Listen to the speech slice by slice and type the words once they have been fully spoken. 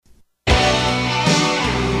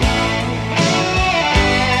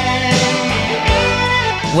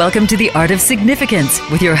Welcome to The Art of Significance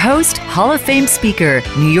with your host, Hall of Fame speaker,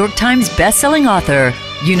 New York Times bestselling author,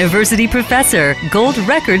 university professor, gold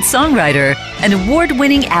record songwriter, and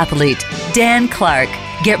award-winning athlete, Dan Clark.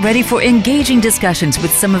 Get ready for engaging discussions with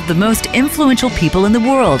some of the most influential people in the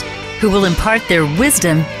world who will impart their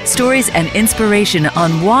wisdom, stories, and inspiration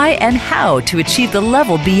on why and how to achieve the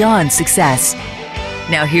level beyond success.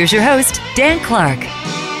 Now here's your host, Dan Clark.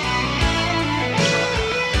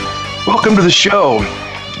 Welcome to the show.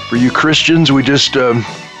 For you Christians, we just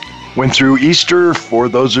went through Easter. For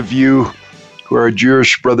those of you who are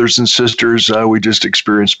Jewish brothers and sisters, we just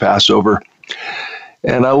experienced Passover.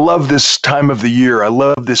 And I love this time of the year. I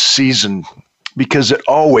love this season because it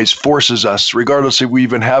always forces us, regardless if we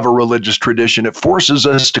even have a religious tradition, it forces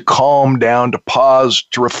us to calm down, to pause,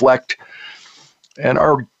 to reflect. And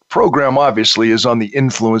our program, obviously, is on the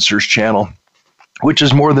Influencers channel, which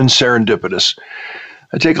is more than serendipitous.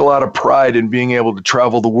 I take a lot of pride in being able to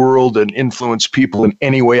travel the world and influence people in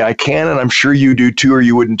any way I can, and I'm sure you do too, or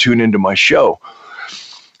you wouldn't tune into my show.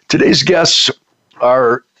 Today's guests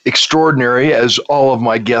are extraordinary, as all of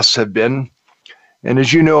my guests have been. And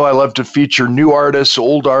as you know, I love to feature new artists,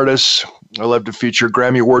 old artists. I love to feature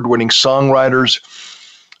Grammy Award-winning songwriters.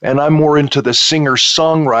 And I'm more into the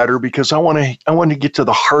singer-songwriter because I want to get to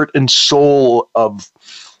the heart and soul of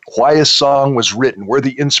why a song was written, where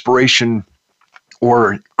the inspiration,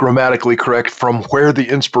 or grammatically correct, from where the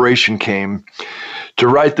inspiration came to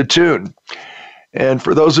write the tune. And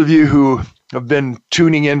for those of you who have been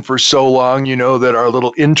tuning in for so long, you know that our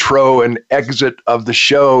little intro and exit of the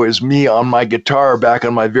show is me on my guitar back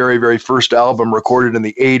on my very, very first album recorded in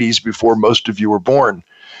the 80s before most of you were born.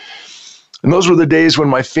 And those were the days when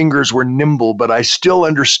my fingers were nimble, but I still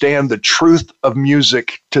understand the truth of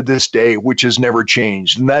music to this day, which has never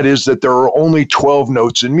changed. And that is that there are only 12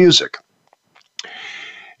 notes in music.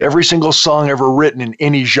 Every single song ever written in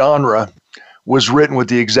any genre was written with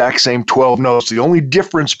the exact same 12 notes. The only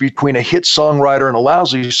difference between a hit songwriter and a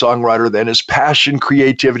lousy songwriter then is passion,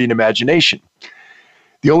 creativity, and imagination.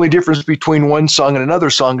 The only difference between one song and another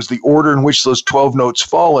song is the order in which those 12 notes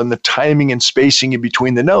fall and the timing and spacing in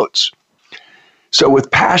between the notes. So with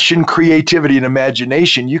passion, creativity, and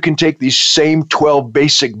imagination, you can take these same 12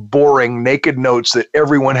 basic, boring, naked notes that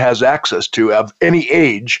everyone has access to of any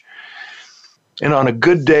age, and on a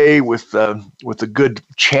good day with a good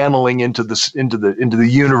channeling into the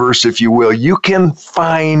universe, if you will, you can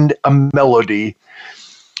find a melody.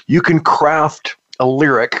 You can craft a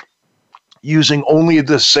lyric using only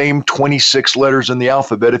the same 26 letters in the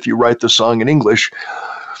alphabet if you write the song in English.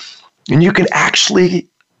 And you can actually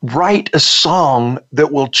write a song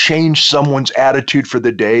that will change someone's attitude for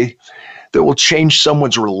the day, that will change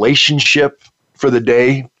someone's relationship for the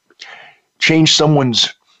day, change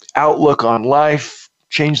someone's outlook on life,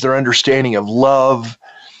 change their understanding of love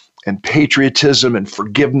and patriotism and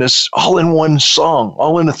forgiveness, all in one song,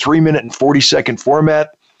 all in a 3-minute and 40-second format.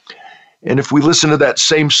 And if we listen to that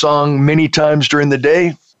same song many times during the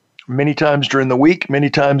day, many times during the week, many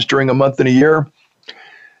times during a month and a year,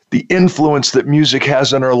 the influence that music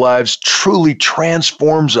has in our lives truly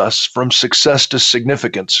transforms us from success to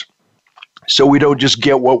significance. So we don't just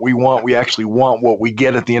get what we want, we actually want what we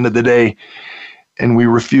get at the end of the day. And we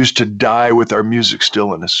refuse to die with our music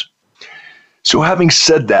still in us. So having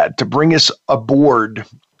said that, to bring us aboard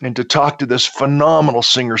and to talk to this phenomenal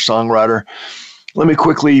singer-songwriter, let me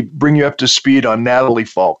quickly bring you up to speed on Natalee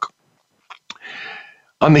Falk.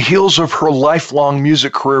 On the heels of her lifelong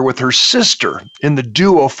music career with her sister in the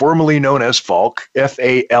duo formerly known as Falk,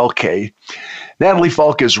 F-A-L-K, Natalee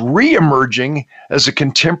Falk is re-emerging as a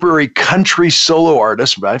contemporary country solo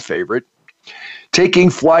artist, my favorite, taking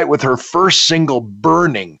flight with her first single,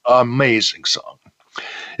 Burning, amazing song.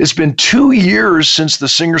 It's been 2 years since the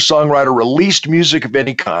singer-songwriter released music of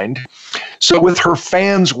any kind. So with her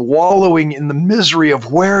fans wallowing in the misery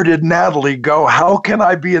of where did Natalee go? How can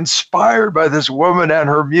I be inspired by this woman and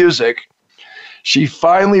her music? She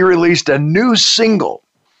finally released a new single.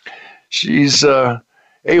 She's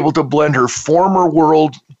able to blend her former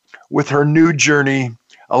world with her new journey.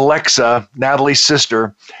 Alexa, Natalee's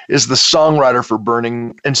sister, is the songwriter for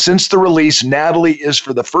Burning. And since the release, Natalee is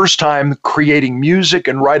for the first time creating music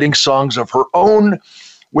and writing songs of her own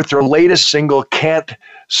with her latest single, Can't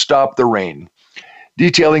Stop the Rain,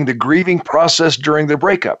 detailing the grieving process during the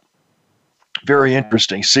breakup. Very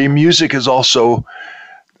interesting. See, music is also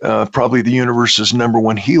probably the universe's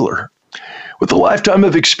 #1 healer. With a lifetime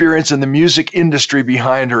of experience in the music industry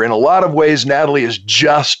behind her, in a lot of ways, Natalee is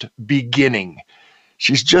just beginning.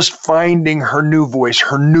 She's just finding her new voice,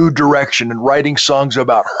 her new direction, and writing songs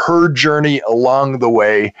about her journey along the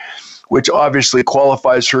way, which obviously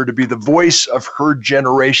qualifies her to be the voice of her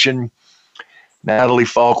generation. Natalee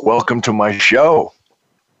Falk, welcome to my show.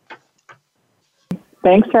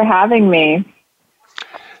 Thanks for having me.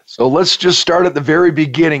 So let's just start at the very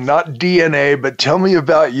beginning, not DNA, but tell me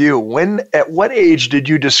about you. At what age did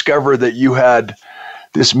you discover that you had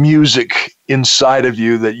this music inside of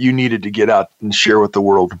you that you needed to get out and share with the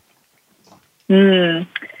world?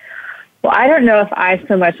 Well, I don't know if I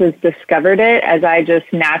so much as discovered it as I just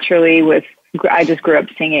naturally I just grew up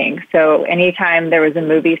singing. So anytime there was a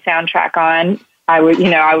movie soundtrack on, I was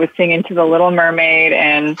singing to The Little Mermaid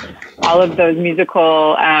and all of those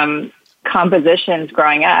musical compositions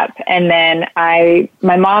growing up. And then my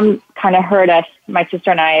mom kind of heard us, my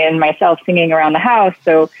sister and I and myself, singing around the house.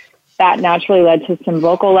 So that naturally led to some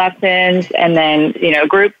vocal lessons and then,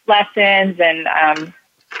 group lessons. And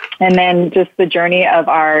then just the journey of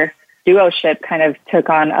our duo-ship kind of took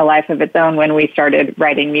on a life of its own when we started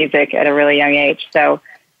writing music at a really young age. So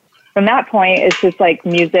from that point, it's just like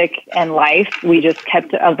music and life. We just kept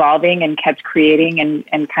evolving and kept creating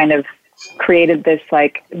and kind of created this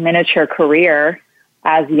like miniature career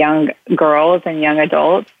as young girls and young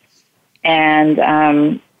adults. And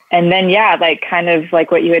then, like kind of like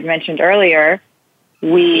what you had mentioned earlier,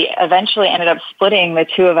 we eventually ended up splitting, the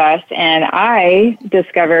two of us. And I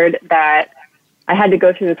discovered that I had to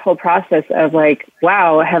go through this whole process of like,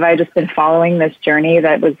 wow, have I just been following this journey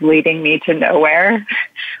that was leading me to nowhere?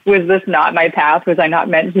 Was this not my path? Was I not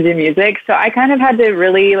meant to do music? So I kind of had to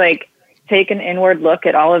really like take an inward look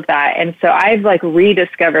at all of that. And so I've like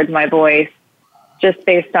rediscovered my voice just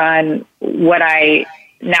based on what I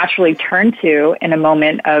naturally turn to in a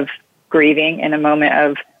moment of grieving, in a moment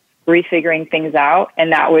of refiguring things out.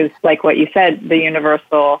 And that was like what you said, the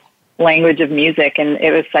universal language of music. And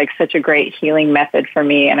it was like such a great healing method for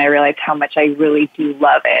me. And I realized how much I really do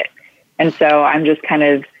love it. And so I'm just kind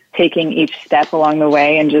of taking each step along the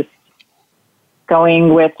way and just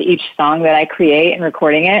going with each song that I create and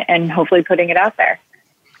recording it and hopefully putting it out there.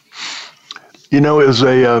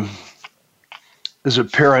 As a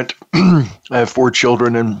parent, I have 4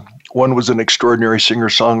 children, and one was an extraordinary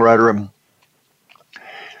singer-songwriter. And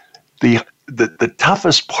the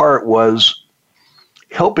toughest part was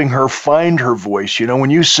helping her find her voice. When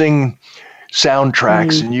you sing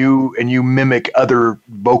soundtracks and you mimic other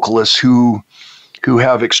vocalists who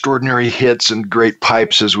have extraordinary hits and great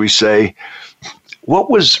pipes, as we say,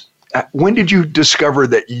 when did you discover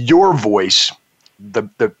that your voice,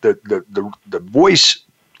 the voice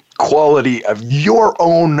quality of your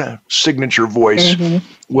own signature voice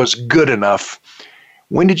was good enough?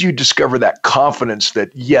 When did you discover that confidence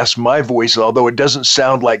that, yes, my voice, although it doesn't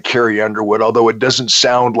sound like Carrie Underwood, although it doesn't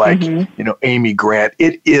sound like, Amy Grant,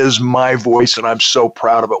 it is my voice and I'm so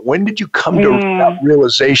proud of it. When did you come to that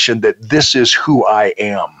realization that this is who I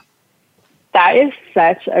am? That is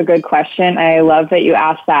such a good question. I love that you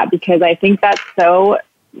asked that because I think that's so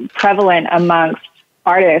prevalent amongst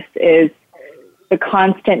artists is the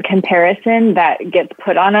constant comparison that gets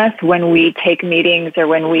put on us when we take meetings or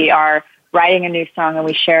when we are writing a new song and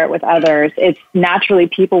we share it with others. It's naturally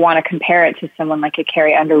people want to compare it to someone like a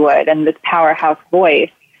Carrie Underwood and this powerhouse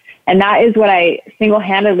voice. And that is what I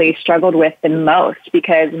single-handedly struggled with the most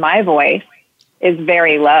because my voice is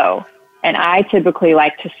very low. And I typically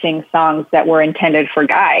like to sing songs that were intended for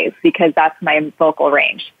guys because that's my vocal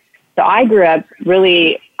range. So I grew up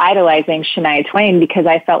really idolizing Shania Twain because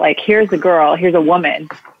I felt like here's a woman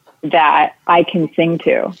that I can sing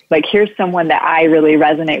to. Like, here's someone that I really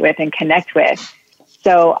resonate with and connect with.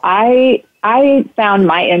 So I found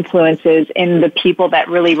my influences in the people that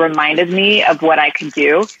really reminded me of what I could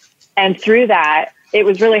do. And through that, it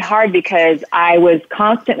was really hard because I was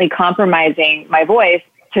constantly compromising my voice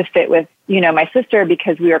to fit with, my sister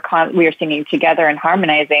because we were singing together and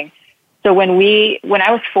harmonizing. So when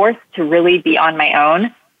I was forced to really be on my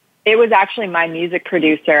own, it was actually my music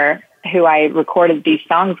producer who I recorded these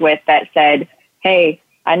songs with that said, hey,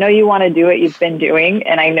 I know you want to do what you've been doing,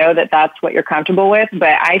 and I know that that's what you're comfortable with,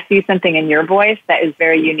 but I see something in your voice that is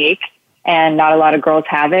very unique, and not a lot of girls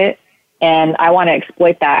have it, and I want to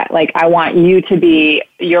exploit that. Like, I want you to be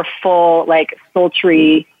your full, like,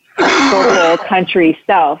 sultry, soulful country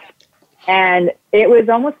self. And it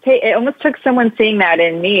almost took someone seeing that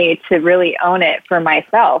in me to really own it for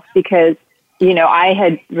myself because, I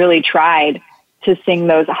had really tried to sing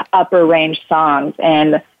those upper range songs.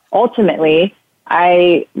 And ultimately,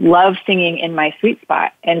 I love singing in my sweet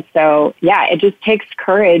spot. And so, it just takes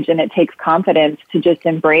courage and it takes confidence to just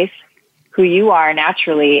embrace who you are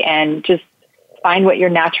naturally and just find what you're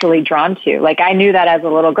naturally drawn to. Like, I knew that as a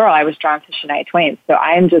little girl, I was drawn to Shania Twain. So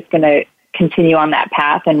I'm just going to continue on that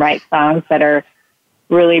path and write songs that are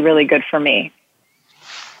really, really good for me.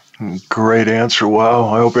 Great answer. Wow.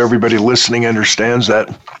 I hope everybody listening understands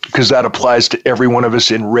that, because that applies to every one of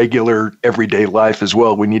us in regular, everyday life as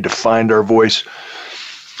well. We need to find our voice.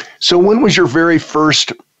 So when was your very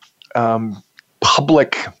first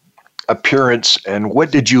public appearance, and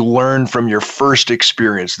what did you learn from your first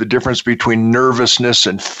experience? The difference between nervousness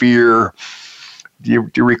and fear. Do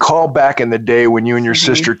you recall back in the day when you and your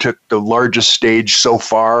sister took the largest stage so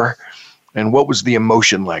far, and what was the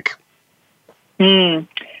emotion like?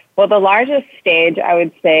 Well, the largest stage, I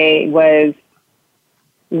would say, was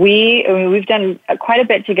we've done quite a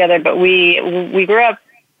bit together, but we grew up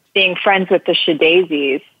being friends with the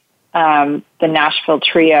Shadaisies, the Nashville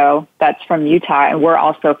trio that's from Utah, and we're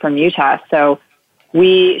also from Utah. So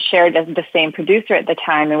we shared the same producer at the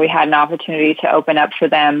time, and we had an opportunity to open up for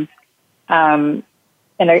them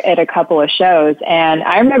at a couple of shows. And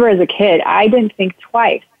I remember as a kid, I didn't think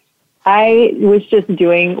twice. I was just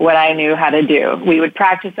doing what I knew how to do. We would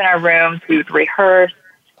practice in our rooms. We would rehearse.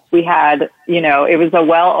 We had, it was a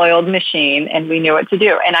well-oiled machine, and we knew what to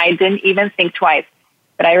do. And I didn't even think twice.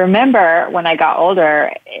 But I remember when I got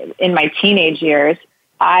older, in my teenage years,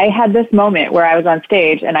 I had this moment where I was on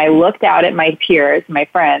stage, and I looked out at my peers, my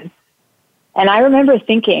friends, and I remember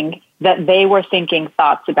thinking that they were thinking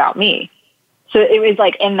thoughts about me. So it was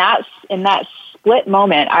like in that split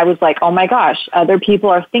moment, I was like, oh my gosh, other people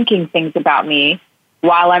are thinking things about me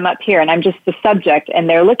while I'm up here, and I'm just the subject, and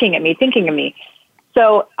they're looking at me, thinking of me.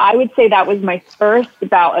 So I would say that was my first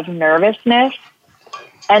bout of nervousness.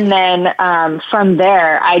 And then from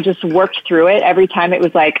there, I just worked through it. Every time it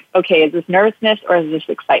was like, okay, is this nervousness or is this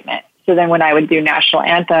excitement? So then when I would do national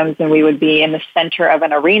anthems and we would be in the center of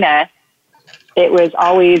an arena, it was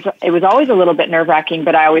always a little bit nerve-wracking,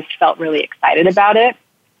 but I always felt really excited about it.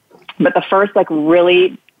 But the first,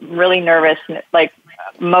 really, really nervous,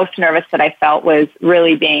 most nervous that I felt was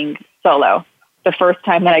really being solo. The first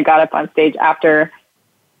time that I got up on stage after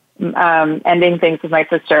ending things with my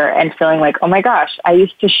sister and feeling like, oh my gosh, I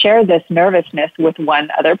used to share this nervousness with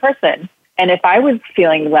one other person. And if I was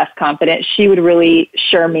feeling less confident, she would really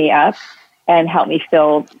shore me up and help me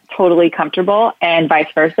feel totally comfortable, and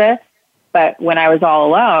vice versa. But when I was all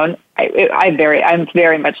alone, I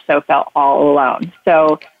very much so felt all alone.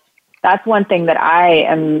 So that's one thing that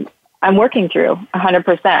I'm working through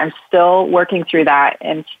 100%. I'm still working through that,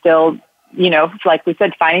 and still, like we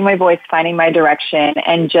said, finding my voice, finding my direction,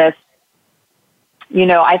 and just,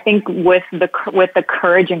 I think with the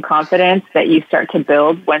courage and confidence that you start to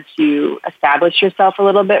build once you establish yourself a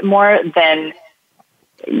little bit more, then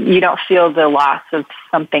you don't feel the loss of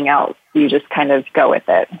something else. You just kind of go with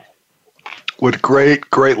it. What a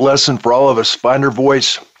great lesson for all of us. Find our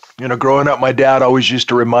voice. Growing up, my dad always used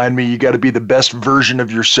to remind me, you got to be the best version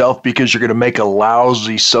of yourself, because you're going to make a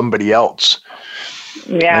lousy somebody else.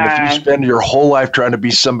 Yeah. And if you spend your whole life trying to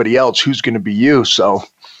be somebody else, who's going to be you? So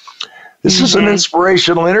this is an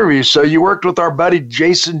inspirational interview. So you worked with our buddy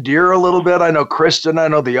Jason Deere a little bit. I know Kristen. I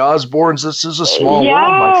know the Osbournes. This is a small world,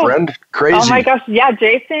 my friend. Crazy. Oh my gosh. Yeah.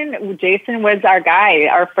 Jason was our guy,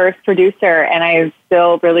 our first producer, and I'm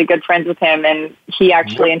still really good friends with him. And he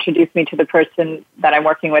actually introduced me to the person that I'm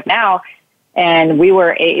working with now. And we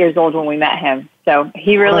were 8 years old when we met him. So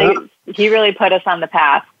he really put us on the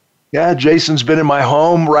path. Yeah, Jason's been in my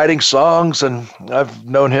home writing songs, and I've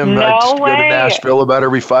known him. I'd go to Nashville about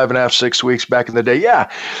every 5.5, 6 weeks back in the day. Yeah,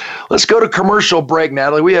 let's go to commercial break,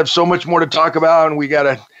 Natalee. We have so much more to talk about, and we got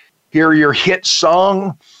to hear your hit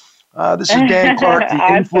song. This is Dan Clark, the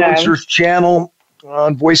Influencers Channel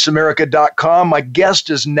on voiceamerica.com. My guest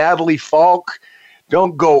is Natalee Falk.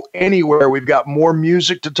 Don't go anywhere. We've got more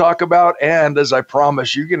music to talk about, and as I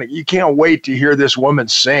promised, you can't wait to hear this woman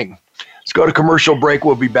sing. Let's go to commercial break.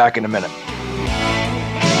 We'll be back in a minute.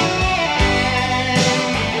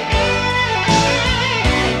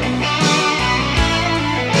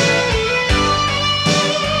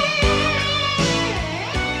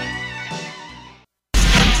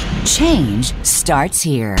 Change starts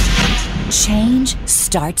here. Change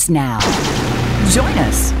starts now. Join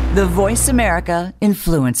us, the Voice America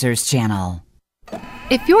Influencers Channel.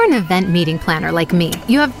 If you're an event meeting planner like me,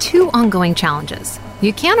 you have two ongoing challenges.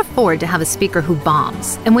 You can't afford to have a speaker who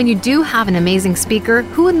bombs. And when you do have an amazing speaker,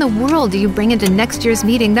 who in the world do you bring into next year's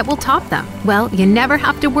meeting that will top them? Well, you never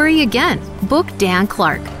have to worry again. Book Dan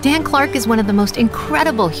Clark. Dan Clark is one of the most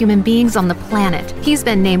incredible human beings on the planet. He's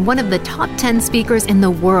been named one of the top 10 speakers in the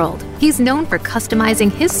world. He's known for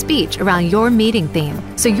customizing his speech around your meeting theme,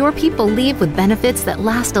 so your people leave with benefits that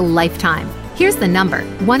last a lifetime. Here's the number,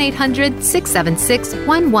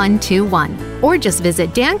 1-800-676-1121, or just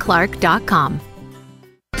visit danclark.com.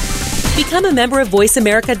 Become a member of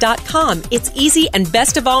voiceamerica.com. It's easy and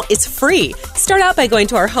best of all, it's free. Start out by going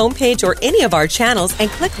to our homepage or any of our channels and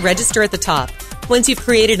click register at the top. Once you've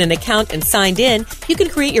created an account and signed in, you can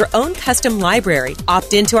create your own custom library,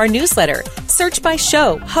 opt into our newsletter, search by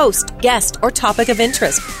show, host, guest, or topic of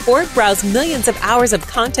interest, or browse millions of hours of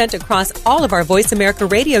content across all of our Voice America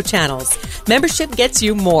radio channels. Membership gets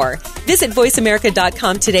you more. Visit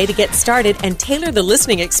voiceamerica.com today to get started and tailor the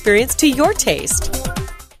listening experience to your taste.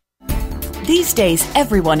 These days,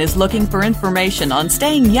 everyone is looking for information on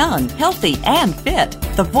staying young, healthy, and fit.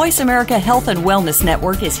 The Voice America Health and Wellness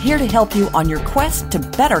Network is here to help you on your quest to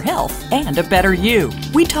better health and a better you.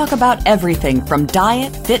 We talk about everything from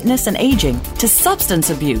diet, fitness, and aging to substance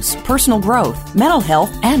abuse, personal growth, mental health,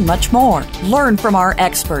 and much more. Learn from our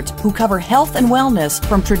experts who cover health and wellness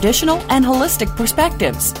from traditional and holistic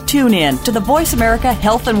perspectives. Tune in to the Voice America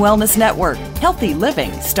Health and Wellness Network. Healthy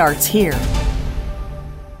living starts here.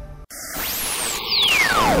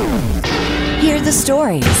 Hear the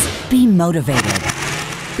stories. Be motivated.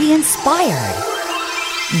 Be inspired.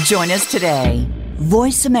 Join us today.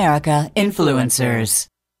 Voice America Influencers.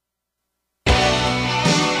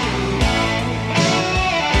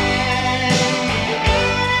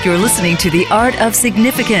 You're listening to The Art of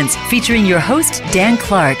Significance, featuring your host, Dan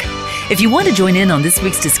Clark. If you want to join in on this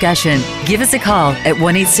week's discussion, give us a call at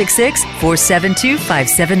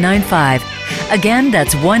 1-866-472-5795. Again,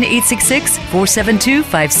 that's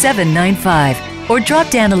 1-866-472-5795. Or drop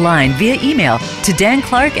Dan a line via email to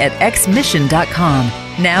danclark@xmission.com.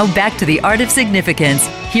 Now back to The Art of Significance.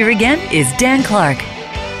 Here again is Dan Clark.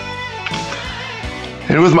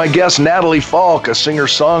 And with my guest, Natalee Falk, a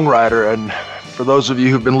singer-songwriter. And for those of you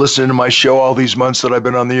who've been listening to my show all these months that I've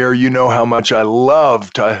been on the air, you know how much I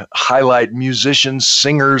love to highlight musicians,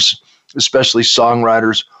 singers, especially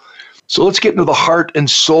songwriters. So let's get into the heart and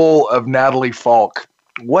soul of Natalee Falk.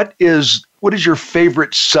 What is your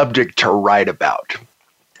favorite subject to write about?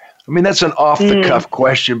 I mean, that's an off-the-cuff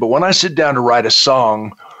question, but when I sit down to write a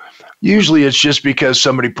song, usually it's just because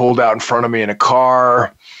somebody pulled out in front of me in a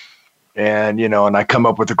car, and I come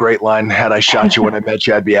up with a great line, had I shot you when I met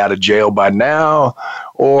you, I'd be out of jail by now.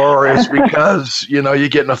 Or it's because, you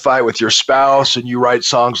get in a fight with your spouse and you write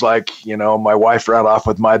songs like, my wife ran off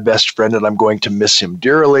with my best friend and I'm going to miss him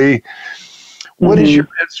dearly. What is your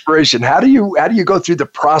inspiration? How do you go through the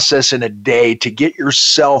process in a day to get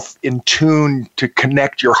yourself in tune, to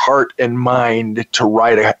connect your heart and mind to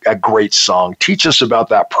write a great song? Teach us about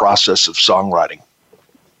that process of songwriting.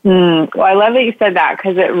 Well, I love that you said that,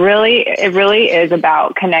 because it really is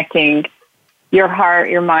about connecting your heart,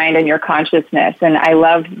 your mind, and your consciousness. And I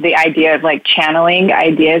love the idea of channeling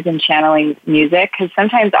ideas and channeling music, because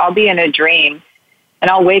sometimes I'll be in a dream and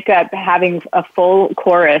I'll wake up having a full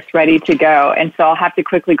chorus ready to go. And so I'll have to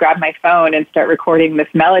quickly grab my phone and start recording this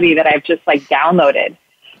melody that I've just downloaded.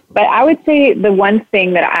 But I would say the one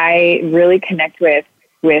thing that I really connect with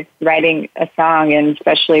writing a song, and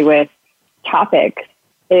especially with topics,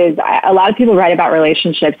 is a lot of people write about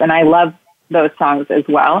relationships, and I love those songs as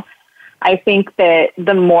well. I think that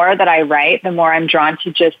the more that I write, the more I'm drawn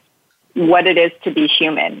to just what it is to be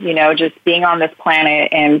human, just being on this planet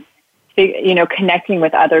and, connecting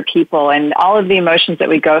with other people and all of the emotions that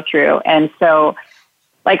we go through. And so,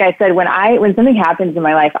 like I said, when something happens in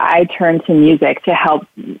my life, I turn to music to help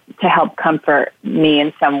comfort me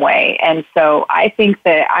in some way. And so I think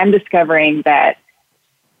that I'm discovering that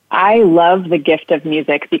I love the gift of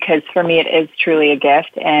music, because for me it is truly a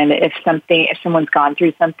gift. And if someone's gone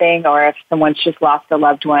through something, or if someone's just lost a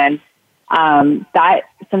loved one, that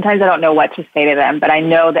sometimes I don't know what to say to them, but I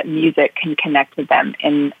know that music can connect with them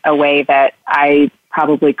in a way that I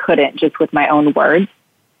probably couldn't just with my own words.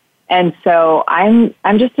 And so I'm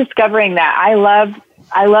just discovering that I love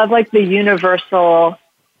the universal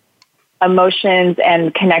emotions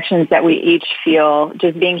and connections that we each feel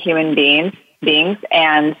just being human beings.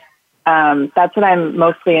 And that's what I'm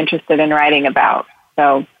mostly interested in writing about.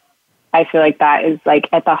 So I feel like that is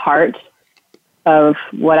at the heart of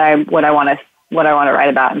what I want to write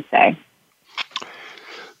about and say.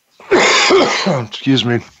 Excuse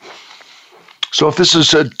me. So if this is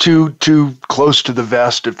too close to the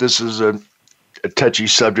vest, if this is a touchy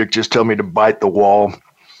subject, just tell me to bite the wall.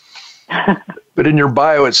 But in your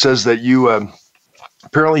bio, it says that you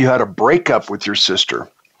apparently you had a breakup with your sister.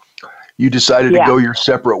 You decided to go your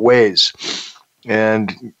separate ways.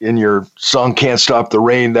 And in your song, Can't Stop the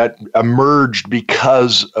Rain, that emerged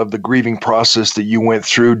because of the grieving process that you went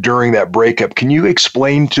through during that breakup. Can you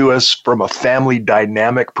explain to us from a family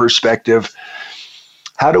dynamic perspective,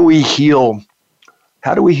 how do we heal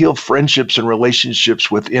friendships and relationships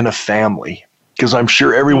within a family? Because I'm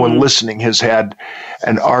sure everyone listening has had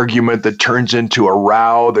an argument that turns into a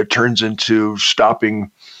row, that turns into stopping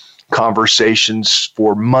conversations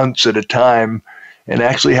for months at a time, and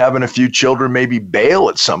actually having a few children maybe bail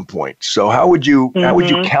at some point. So how would you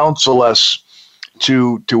counsel us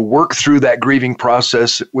to work through that grieving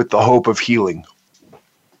process with the hope of healing?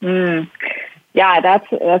 Yeah, that's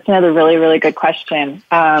another really, really good question.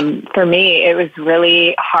 For me, it was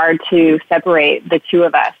really hard to separate the two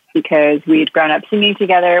of us because we'd grown up singing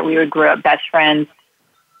together. We grew up best friends.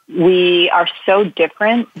 We are so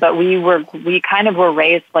different, but we kind of were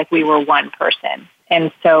raised like we were one person.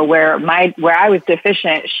 And so where I was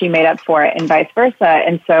deficient, she made up for it, and vice versa.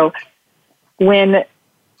 And so when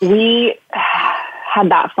we had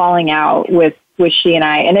that falling out with she and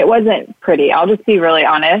I, and it wasn't pretty. I'll just be really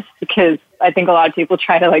honest, because I think a lot of people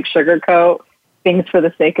try to like sugarcoat things for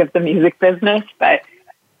the sake of the music business. But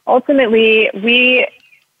ultimately, we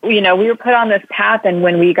were put on this path. And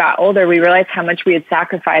when we got older, we realized how much we had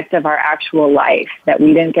sacrificed of our actual life that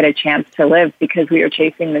we didn't get a chance to live because we were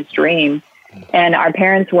chasing this dream. And our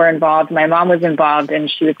parents were involved. My mom was involved, and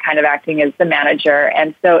she was kind of acting as the manager.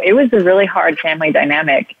 And so it was a really hard family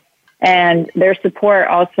dynamic. And their support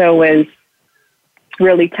also was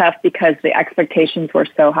really tough because the expectations were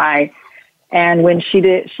so high. And when she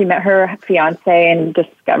met her fiance and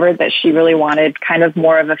discovered that she really wanted kind of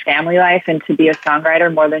more of a family life and to be a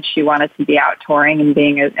songwriter more than she wanted to be out touring and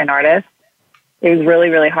being an artist, it was really,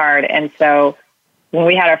 really hard. And so when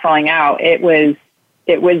we had our falling out, it was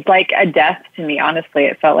like a death to me, honestly.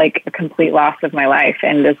 It felt like a complete loss of my life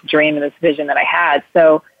and this dream and this vision that I had.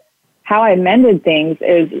 So how I mended things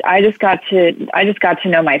is I just got to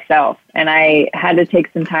know myself, and I had to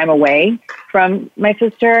take some time away from my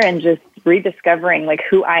sister and just rediscovering like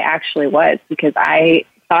who I actually was, because I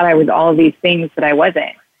thought I was all of these things that I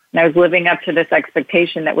wasn't. And I was living up to this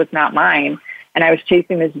expectation that was not mine. And I was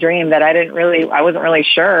chasing this dream that I wasn't really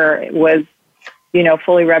sure was,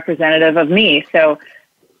 fully representative of me. So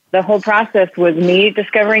the whole process was me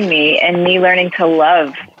discovering me and me learning to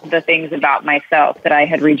love the things about myself that I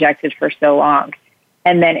had rejected for so long.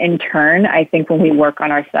 And then in turn, I think when we work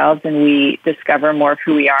on ourselves and we discover more of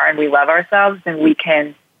who we are and we love ourselves, then we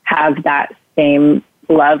can have that same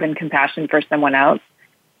love and compassion for someone else.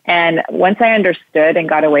 And once I understood and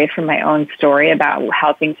got away from my own story about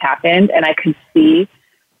how things happened, and I could see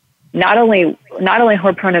not only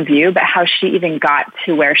her point of view, but how she even got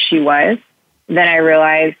to where she was, then I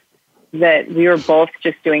realized that we were both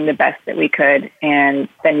just doing the best that we could. And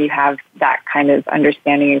then you have that kind of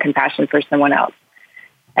understanding and compassion for someone else.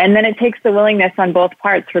 And then it takes the willingness on both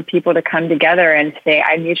parts for people to come together and say,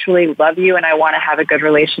 I mutually love you and I want to have a good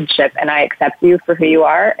relationship, and I accept you for who you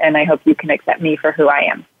are, and I hope you can accept me for who I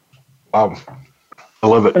am. Wow. I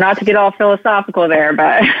love it. So not to get all philosophical there,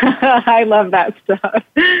 but I love that stuff.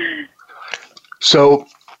 So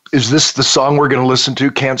is this the song we're going to listen to,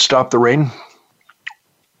 Can't Stop the Rain?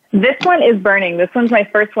 This one is Burning. This one's my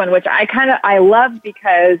first one, which I love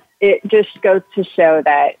because it just goes to show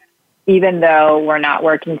that even though we're not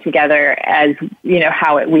working together as,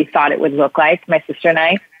 how we thought it would look like, my sister and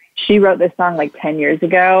I, she wrote this song like 10 years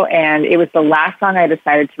ago, and it was the last song I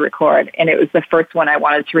decided to record. And it was the first one I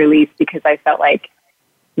wanted to release because I felt like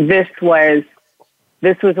this was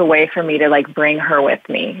a way for me to like bring her with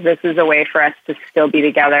me. This is a way for us to still be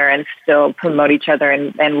together and still promote each other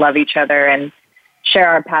and love each other and share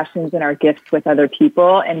our passions and our gifts with other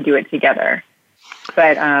people and do it together.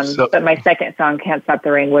 But my second song, Can't Stop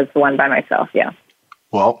the Rain, was the one by myself. Yeah.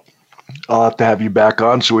 Well, I'll have to have you back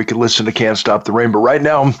on so we can listen to Can't Stop the Rain. But right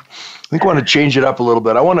now, I think I want to change it up a little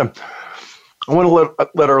bit. I want to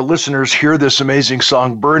let our listeners hear this amazing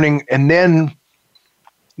song, Burning. And then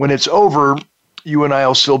when it's over, you and I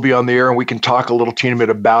will still be on the air and we can talk a little teeny bit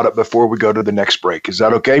about it before we go to the next break. Is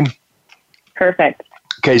that okay? Perfect.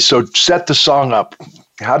 Okay, so set the song up.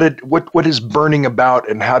 What is Burning about,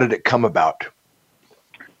 and how did it come about?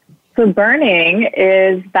 So Burning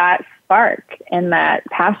is that spark and that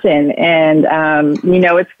passion, and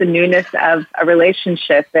it's the newness of a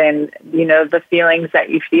relationship, and the feelings that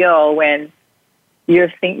you feel when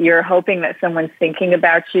you're hoping that someone's thinking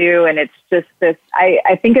about you, and it's just this.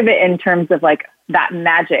 I think of it in terms of like that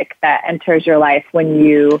magic that enters your life when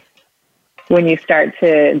you start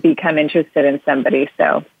to become interested in somebody.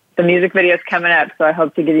 So the music video is coming up, so I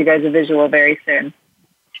hope to give you guys a visual very soon.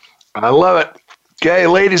 I love it. Okay,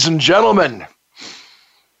 ladies and gentlemen,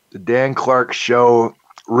 the Dan Clark Show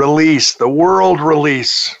release, the world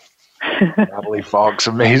release. Natalee Falk's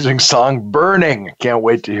amazing song, Burning. Can't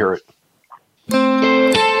wait to hear it.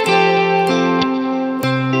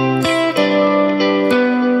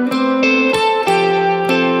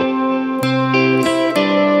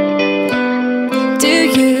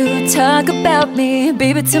 talk about me,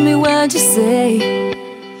 baby, tell me what you say.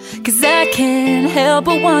 'Cause I can't help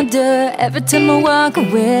but wonder every time I walk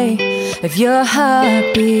away if your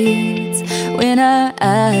heart beats when our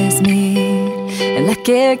eyes meet, and like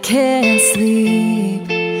I can't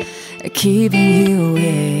sleep, keeping you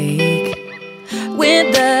awake.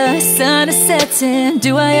 When the sun is setting,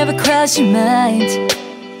 do I ever cross your mind?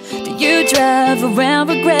 Do you drive around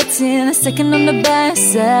regretting a second on the by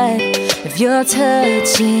side? If you're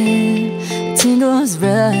touching, the tingles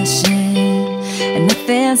rushing, and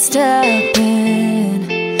nothing's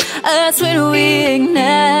stopping us when we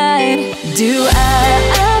ignite. Do I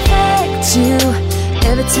affect you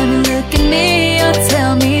every time you look at me? Or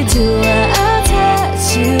tell me, do I touch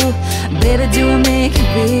you? Baby, do I make you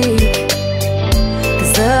weak?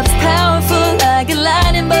 'Cause love's powerful like a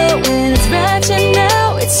lightning bolt. When it's ratchet now,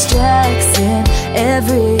 it strikes and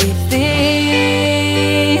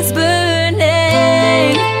everything's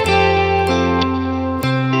burning.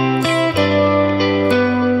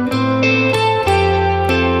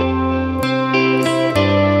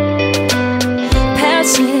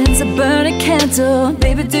 Passion's a burning candle.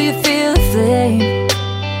 Baby, do you feel the flame?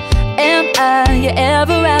 Am I your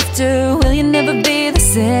ever after? Will you never be the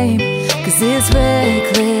same? 'Cause it's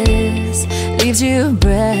reckless, leaves you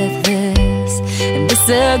breathless, and this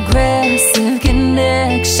aggressive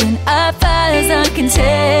connection I find is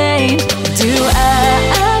uncontained. Do I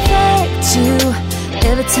affect you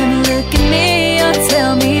every time you look at me? Or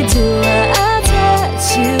tell me, do I touch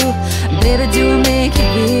you? Baby, do I make you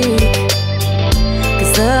weak?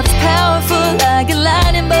 'Cause love's powerful like a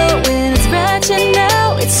lightning bolt. When it's ratchet now,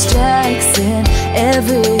 it strikes and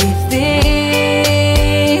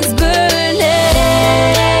everything's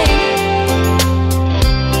burning.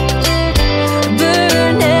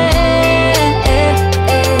 Burning.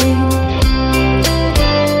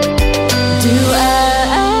 Do I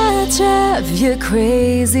drive you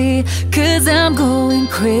crazy? 'Cause I'm going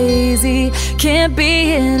crazy. Can't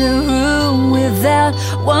be in a room without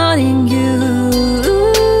wanting you,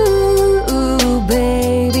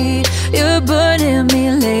 baby. You're burning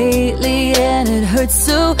me lately, and it hurts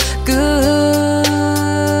so good.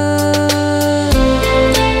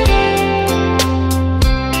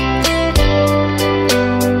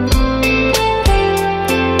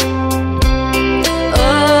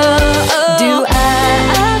 Do I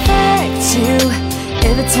affect you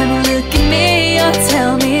every time you look at me? Or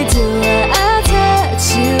tell me, do I touch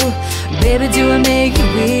you? Baby, do I make you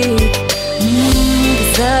weak?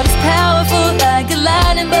 'Cause love's powerful like a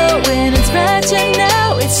lightning bolt. When it's ratchet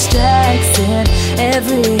now, it strikes and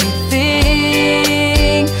everything.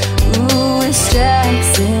 Ooh, it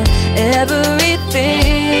strikes and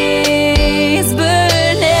everything's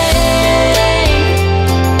burning.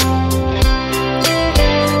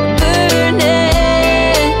 Burning.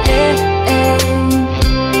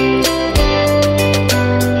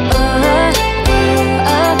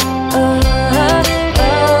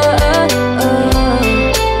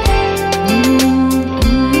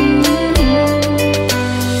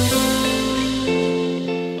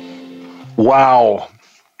 Wow.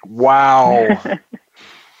 Wow.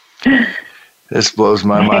 This blows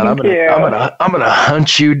my mind. I'm gonna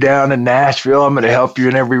hunt you down in Nashville. I'm gonna help you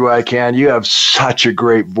in every way I can. You have such a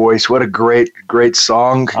great voice. What a great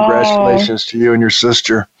song. Congratulations to you and your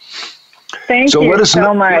sister. Thank you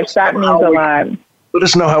so much. That means a lot. Let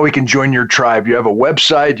us know how we can join your tribe. You have a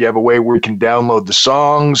website. You have a way where we can download the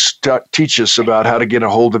songs. Teach us about how to get a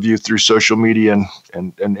hold of you through social media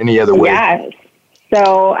and any other way. Yes.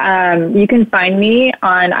 So you can find me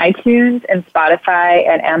on iTunes and Spotify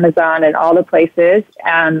and Amazon and all the places.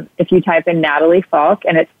 If you type in Natalee Falk,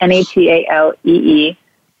 and it's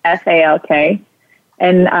NATALEEFALK.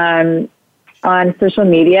 And on social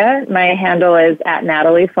media, my handle is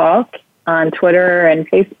 @Natalee Falk on Twitter and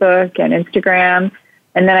Facebook and Instagram.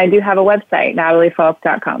 And then I do have a website,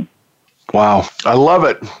 nataleefalk.com. Wow. I love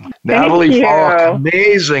it. Natalee Falk,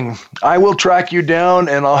 amazing. I will track you down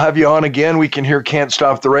and I'll have you on again. We can hear Can't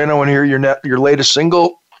Stop the Rain. I want to hear your latest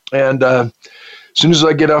single. And as soon as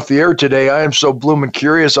I get off the air today, I am so blooming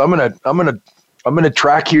curious. I'm gonna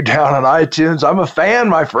track you down on iTunes. I'm a fan,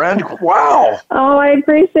 my friend. Wow. Oh, I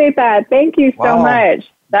appreciate that. Thank you so much.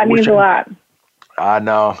 That means a lot. I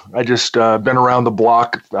know. I just been around the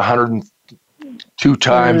block 102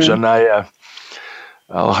 times, and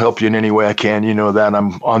I'll help you in any way I can. You know that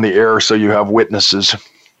I'm on the air, so you have witnesses.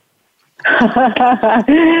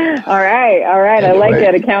 All right. Anyway, I like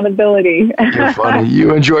it. Accountability. You're funny.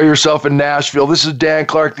 You enjoy yourself in Nashville. This is Dan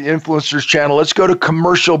Clark, the Influencers Channel. Let's go to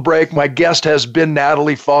commercial break. My guest has been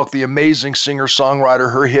Natalee Falk, the amazing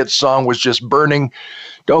singer-songwriter. Her hit song was Just Burning.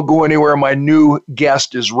 Don't go anywhere. My new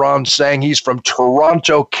guest is Ron Tsang. He's from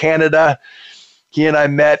Toronto, Canada. He and I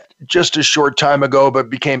met just a short time ago, but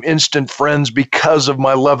became instant friends because of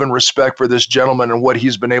my love and respect for this gentleman and what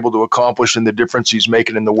he's been able to accomplish and the difference he's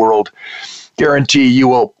making in the world. Guarantee you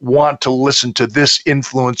will want to listen to this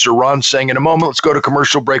influencer, Ron Tsang, in a moment. Let's go to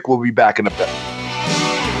commercial break. We'll be back in a bit.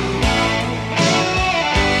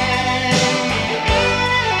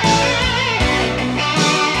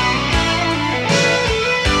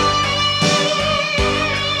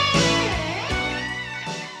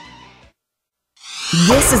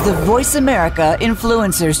 This is the Voice America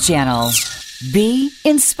Influencers Channel. Be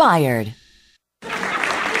inspired.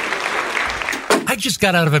 I just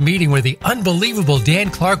got out of a meeting where the unbelievable Dan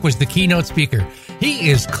Clark was the keynote speaker. He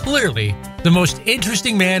is clearly the most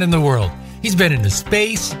interesting man in the world. He's been into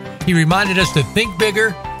space. He reminded us to think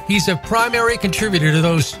bigger. He's a primary contributor to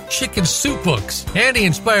those chicken soup books. And he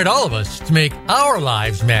inspired all of us to make our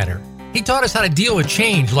lives matter. He taught us how to deal with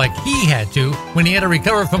change like he had to when he had to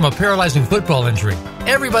recover from a paralyzing football injury.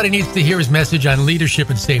 Everybody needs to hear his message on leadership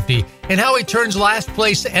and safety and how he turns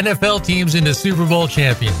last-place NFL teams into Super Bowl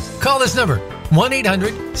champions. Call this number,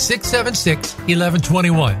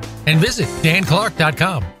 1-800-676-1121, and visit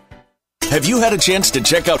danclark.com. Have you had a chance to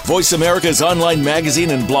check out Voice America's online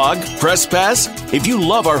magazine and blog, Press Pass? If you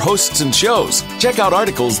love our hosts and shows, check out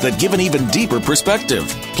articles that give an even deeper perspective.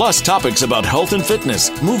 Plus topics about health and fitness,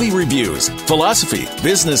 movie reviews, philosophy,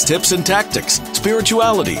 business tips and tactics,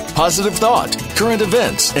 spirituality, positive thought, current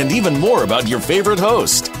events, and even more about your favorite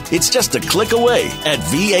host. It's just a click away at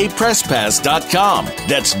vapresspass.com.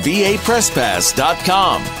 That's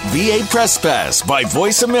vapresspass.com. VA Press Pass by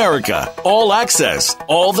Voice America. All access,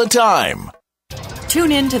 all the time.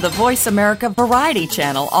 Tune in to the Voice America Variety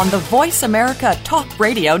channel on the Voice America Talk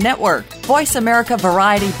Radio Network. Voice America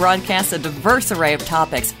Variety broadcasts a diverse array of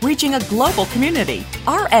topics, reaching a global community.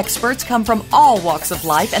 Our experts come from all walks of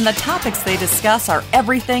life, and the topics they discuss are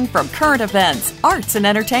everything from current events, arts and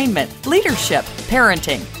entertainment, leadership,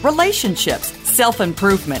 parenting, relationships,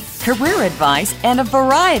 self-improvement, career advice, and a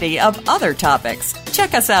variety of other topics.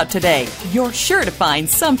 Check us out today. You're sure to find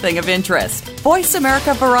something of interest. Voice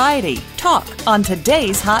America Variety. Talk on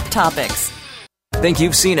today's hot topics. Think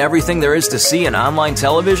you've seen everything there is to see in online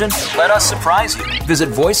television? Let us surprise you. Visit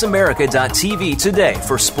voiceamerica.tv today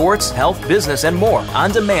for sports, health, business, and more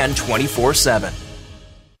on demand 24/7.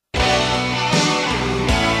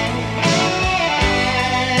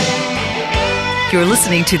 You're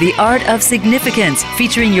listening to The Art of Significance,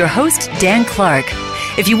 featuring your host, Dan Clark.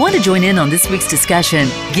 If you want to join in on this week's discussion,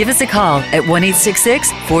 give us a call at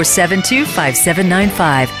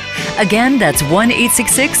 1-866-472-5795. Again, that's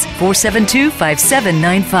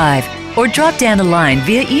 1-866-472-5795. Or drop Dan a line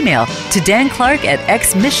via email to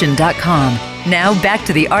danclark@xmission.com. Now back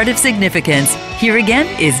to The Art of Significance. Here again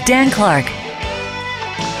is Dan Clark.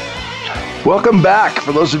 Welcome back.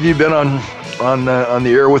 For those of you who've been on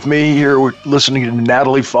the air with me here, we're listening to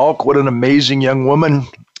Natalee Falk. What an amazing young woman,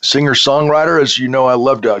 singer-songwriter. As you know, I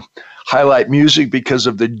love to highlight music because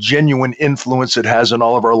of the genuine influence it has in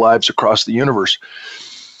all of our lives across the universe.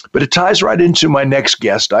 But it ties right into my next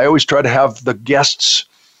guest. I always try to have the guests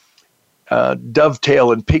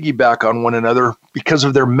dovetail and piggyback on one another because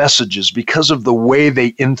of their messages, because of the way they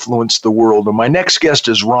influence the world. And my next guest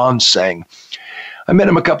is Ron Tsang. I met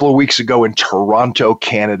him a couple of weeks ago in Toronto,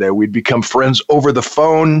 Canada. We'd become friends over the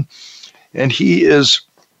phone, and he is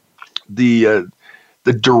the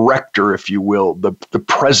director, if you will, the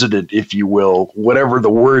president, if you will, whatever the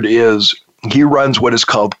word is. He runs what is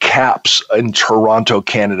called CAPS in Toronto,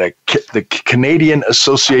 Canada, the Canadian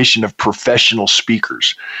Association of Professional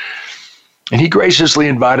Speakers. And he graciously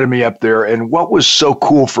invited me up there. And what was so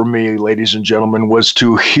cool for me, ladies and gentlemen, was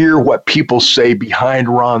to hear what people say behind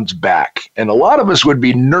Ron's back. And a lot of us would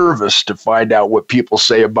be nervous to find out what people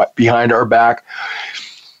say about behind our back.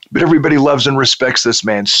 But everybody loves and respects this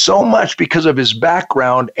man so much because of his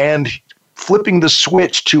background and flipping the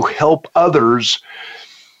switch to help others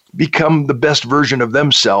become the best version of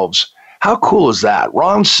themselves. How cool is that?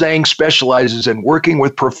 Ron Tsang specializes in working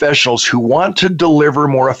with professionals who want to deliver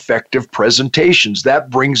more effective presentations.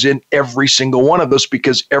 That brings in every single one of us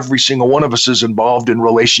because every single one of us is involved in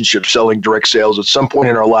relationship selling, direct sales at some point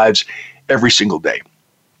in our lives every single day.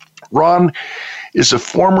 Ron is a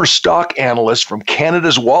former stock analyst from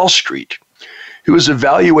Canada's Wall Street who has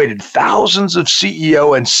evaluated thousands of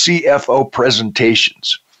CEO and CFO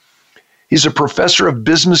presentations. He's a professor of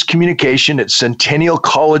business communication at Centennial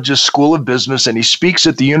College's School of Business, and he speaks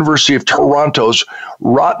at the University of Toronto's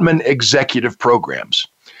Rotman Executive Programs.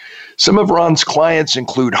 Some of Ron's clients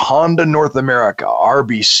include Honda North America,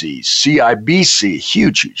 RBC, CIBC,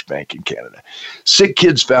 huge bank in Canada, Sick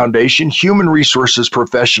Kids Foundation, Human Resources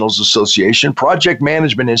Professionals Association, Project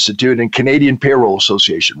Management Institute, and Canadian Payroll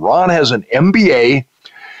Association. Ron has an MBA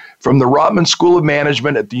from the Rotman School of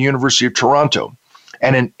Management at the University of Toronto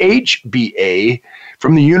and an HBA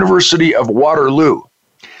from the University of Waterloo.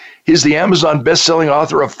 He's the Amazon best-selling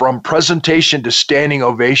author of From Presentation to Standing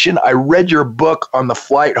Ovation. I read your book on the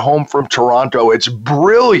flight home from Toronto. It's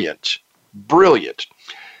brilliant.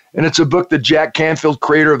 And it's a book that Jack Canfield,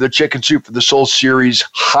 creator of the Chicken Soup for the Soul series,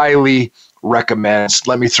 highly recommends.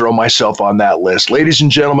 Let me throw myself on that list. Ladies and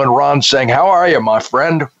gentlemen, Ron Tsang, how are you, my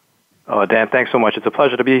friend? Oh, Dan, thanks so much. It's a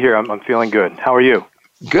pleasure to be here. I'm feeling good. How are you?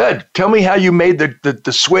 Good. Tell me how you made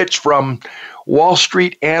the switch from Wall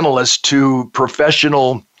Street analyst to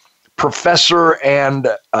professional professor and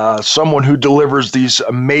someone who delivers these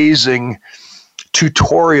amazing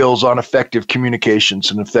tutorials on effective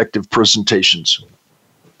communications and effective presentations.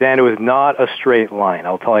 Dan, it was not a straight line,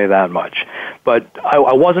 I'll tell you that much. But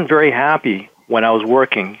I wasn't very happy when I was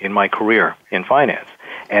working in my career in finance.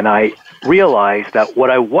 And I realized that what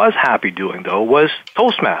I was happy doing, though, was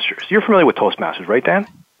Toastmasters. You're familiar with Toastmasters, right, Dan?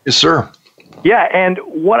 Yes, sir. Yeah, and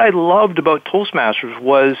what I loved about Toastmasters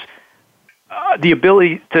was the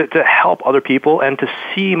ability to help other people and to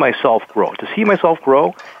see myself grow,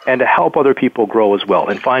 and to help other people grow as well,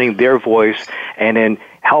 and finding their voice and then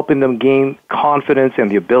helping them gain confidence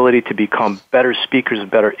and the ability to become better speakers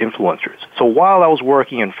and better influencers. So while I was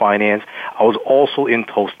working in finance, I was also in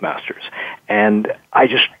Toastmasters. And I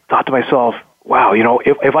just thought to myself, wow,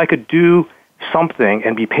 if I could do something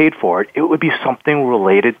and be paid for it, it would be something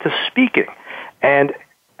related to speaking. And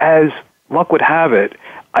as luck would have it,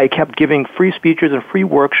 I kept giving free speeches and free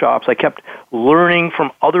workshops. I kept learning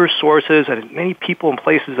from other sources and as many people and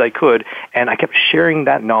places I could, and I kept sharing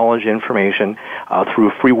that knowledge and information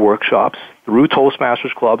through free workshops, through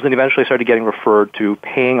Toastmasters clubs, and eventually I started getting referred to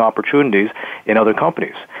paying opportunities in other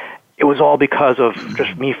companies. It was all because of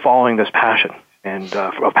just me following this passion, and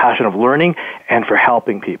a passion of learning and for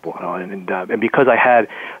helping people. And because I had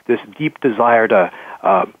this deep desire to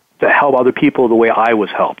help other people the way I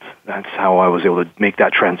was helped. That's how I was able to make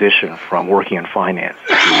that transition from working in finance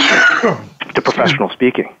to professional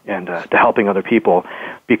speaking and to helping other people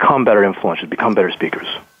become better influencers, become better speakers.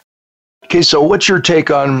 Okay, so what's your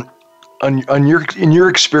take on your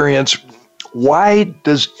experience? Why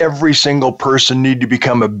does every single person need to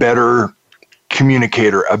become a better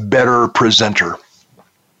communicator, a better presenter?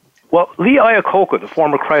 Well, Lee Iacocca, the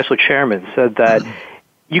former Chrysler chairman, said that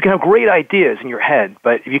you can have great ideas in your head,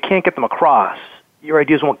 but if you can't get them across, your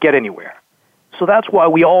ideas won't get anywhere. So that's why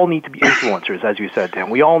we all need to be influencers, as you said, Dan.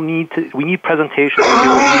 We need presentation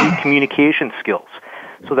skills, we need communication skills,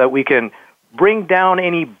 so that we can bring down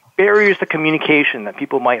any barriers to communication that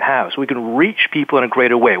people might have, so we can reach people in a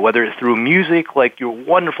greater way, whether it's through music, like your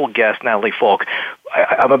wonderful guest, Natalee Falk.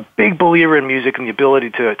 I'm a big believer in music and the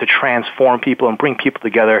ability to transform people and bring people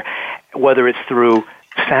together, whether it's through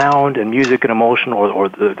sound and music and emotion or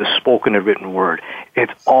the spoken and written word.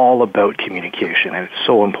 It's all about communication, and it's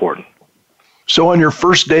so important. So on your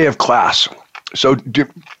first day of class,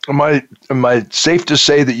 am I safe to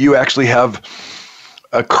say that you actually have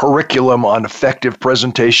a curriculum on effective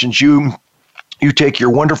presentations? You take your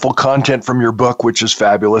wonderful content from your book, which is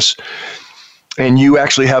fabulous, and you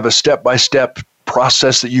actually have a step-by-step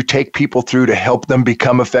process that you take people through to help them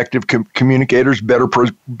become effective communicators, better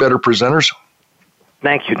presenters?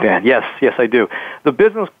 Thank you, Dan. Yes, I do. The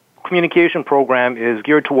business communication program is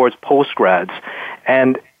geared towards postgrads,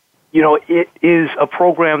 and it is a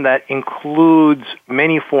program that includes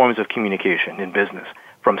many forms of communication in business,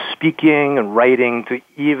 from speaking and writing to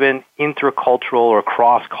even intercultural or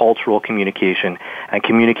cross-cultural communication and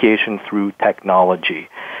communication through technology.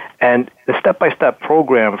 And the step-by-step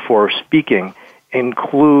program for speaking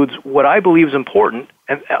includes what I believe is important,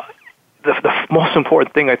 and the most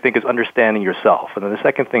important thing, I think, is understanding yourself. And then the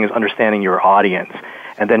second thing is understanding your audience,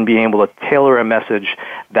 and then being able to tailor a message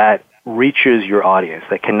that reaches your audience,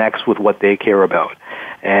 that connects with what they care about.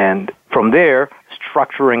 And from there,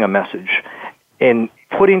 structuring a message and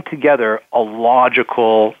putting together a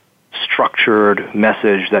logical, structured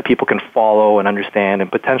message that people can follow and understand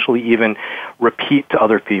and potentially even repeat to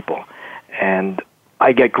other people. And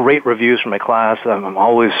I get great reviews from my class. I'm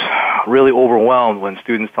always really overwhelmed when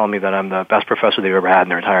students tell me that I'm the best professor they've ever had in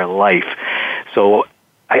their entire life. So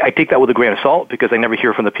I take that with a grain of salt because I never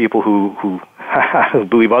hear from the people who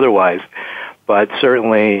believe otherwise. But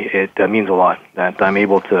certainly it means a lot that I'm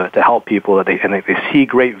able to help people, that they see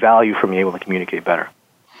great value from me able to communicate better.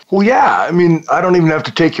 Well, yeah. I mean, I don't even have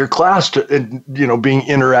to take your class to, being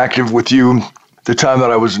interactive with you the time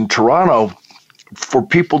that I was in Toronto, for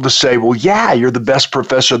people to say, well, yeah, you're the best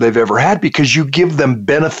professor they've ever had because you give them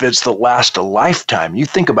benefits that last a lifetime. You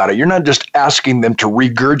think about it. You're not just asking them to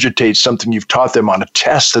regurgitate something you've taught them on a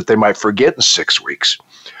test that they might forget in 6 weeks.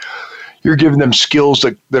 You're giving them skills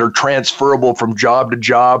that are transferable from job to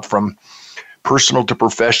job, from personal to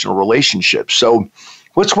professional relationships. So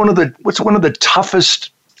what's one of the most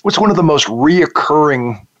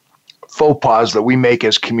reoccurring faux pas that we make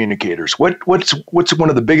as communicators? What's one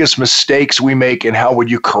of the biggest mistakes we make, and how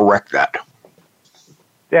would you correct that?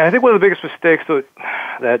 Yeah, I think one of the biggest mistakes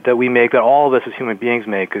that we make, that all of us as human beings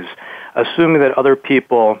make, is assuming that other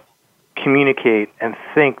people communicate and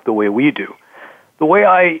think the way we do. The way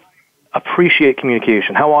I appreciate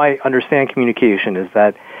communication, how I understand communication, is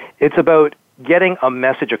that it's about getting a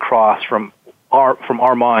message across from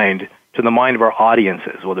our mind to the mind of our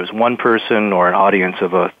audiences, whether it's one person or an audience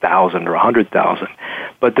of 1,000 or 100,000.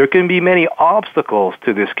 But there can be many obstacles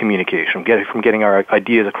to this communication, from getting our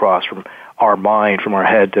ideas across from our mind, from our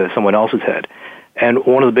head to someone else's head. And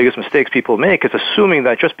one of the biggest mistakes people make is assuming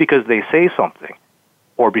that just because they say something,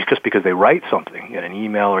 or just because they write something in an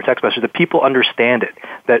email or a text message, that people understand it,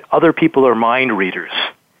 that other people are mind readers.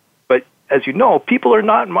 But as you know, people are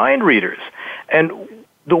not mind readers. And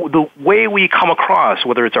the way we come across,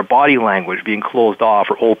 whether it's our body language being closed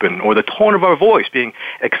off or open, or the tone of our voice being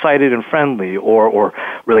excited and friendly, or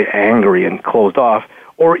really angry and closed off,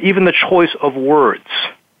 or even the choice of words,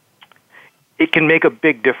 it can make a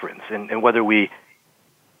big difference in whether we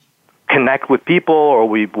connect with people or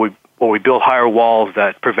we build higher walls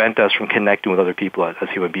that prevent us from connecting with other people as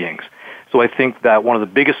human beings. So I think that one of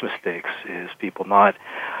the biggest mistakes is people not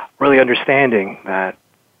really understanding that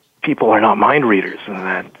people are not mind readers, and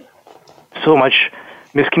that so much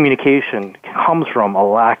miscommunication comes from a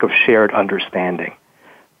lack of shared understanding.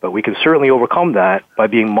 But we can certainly overcome that by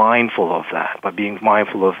being mindful of that, by being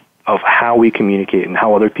mindful of how we communicate and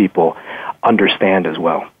how other people understand as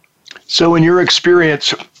well. So in your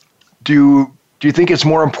experience, do you think it's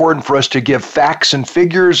more important for us to give facts and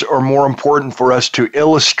figures, or more important for us to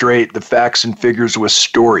illustrate the facts and figures with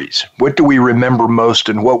stories? What do we remember most,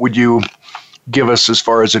 and what would you give us as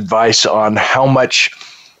far as advice on how much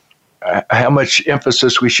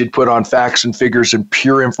emphasis we should put on facts and figures and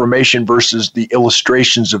pure information versus the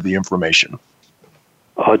illustrations of the information?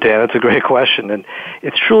 Oh, Dan, that's a great question. And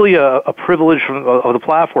it's truly a privilege of the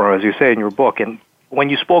platform, as you say in your book. And when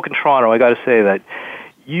you spoke in Toronto, I got to say that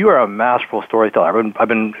you are a masterful storyteller. I've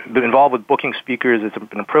been involved with booking speakers. It's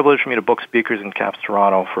been a privilege for me to book speakers in CAPS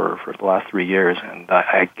Toronto for the last 3 years. And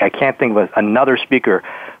I can't think of another speaker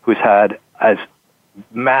who's had as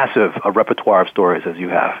massive a repertoire of stories as you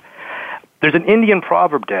have. There's an Indian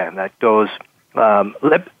proverb, Dan, that goes,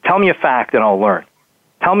 tell me a fact and I'll learn.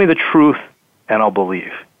 Tell me the truth and I'll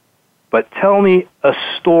believe. But tell me a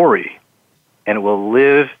story and it will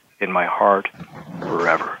live in my heart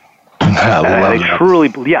forever. I truly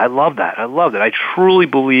believe, I love that. I truly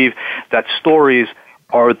believe that stories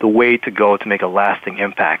are the way to go to make a lasting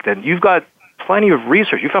impact. And you've got plenty of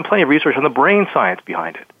research. You've done plenty of research on the brain science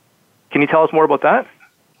behind it. Can you tell us more about that?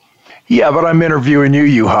 Yeah, but I'm interviewing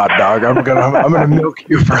you hot dog. I'm gonna milk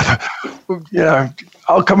you for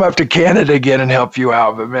I'll come up to Canada again and help you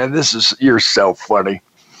out. But man, you're so funny.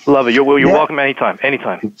 Love it. You're welcome anytime.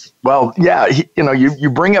 Well, yeah, you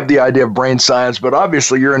bring up the idea of brain science, but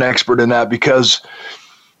obviously you're an expert in that, because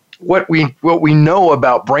what we know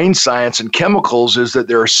about brain science and chemicals is that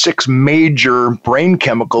there are 6 major brain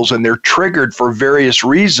chemicals, and they're triggered for various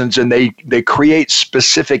reasons, and they create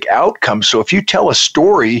specific outcomes. So if you tell a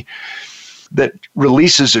story that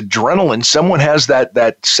releases adrenaline, someone has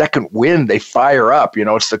that second wind, they fire up.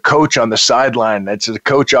 It's the coach on the sideline. That's the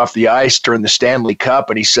coach off the ice during the Stanley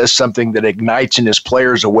Cup, and he says something that ignites in his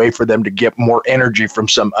players a way for them to get more energy from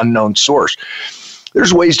some unknown source.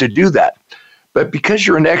 There's ways to do that. But because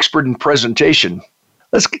you're an expert in presentation,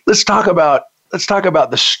 let's talk about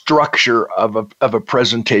the structure of a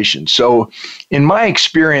presentation. So in my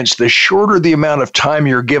experience, the shorter the amount of time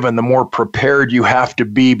you're given, the more prepared you have to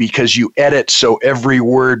be, because you edit so every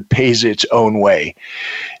word pays its own way.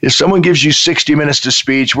 If someone gives you 60 minutes to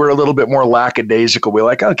speech, we're a little bit more lackadaisical. We're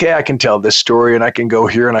like, okay, I can tell this story and I can go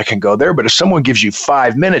here and I can go there. But if someone gives you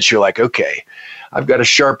 5 minutes, you're like, okay, I've got to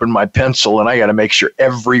sharpen my pencil and I got to make sure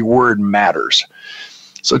every word matters.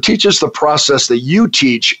 So teach us the process that you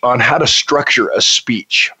teach on how to structure a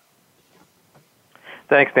speech.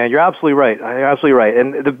 Thanks, Dan. You're absolutely right. You're absolutely right.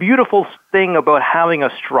 And the beautiful thing about having a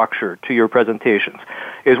structure to your presentations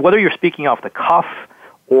is whether you're speaking off the cuff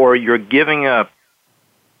or you're giving a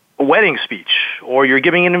wedding speech or you're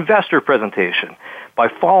giving an investor presentation, by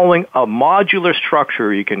following a modular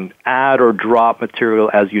structure, you can add or drop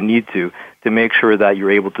material as you need to make sure that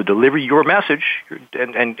you're able to deliver your message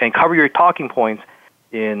and cover your talking points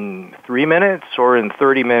in 3 minutes or in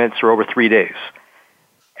 30 minutes or over 3 days.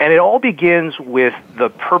 And it all begins with the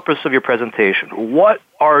purpose of your presentation. What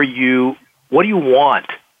do you want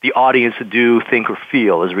the audience to do, think, or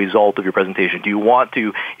feel as a result of your presentation? Do you want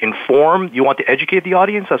to inform? Do you want to educate the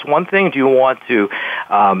audience? That's one thing. Do you want to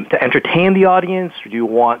entertain the audience? Or do you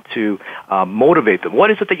want to motivate them? What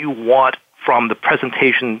is it that you want from the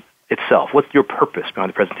presentation itself? What's your purpose behind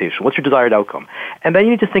the presentation? What's your desired outcome? And then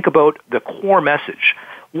you need to think about the core message.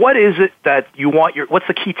 What is it that you want what's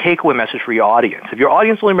the key takeaway message for your audience? If your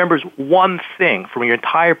audience only remembers one thing from your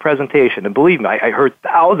entire presentation, and believe me, I heard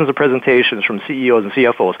thousands of presentations from CEOs and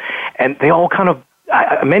CFOs, and they all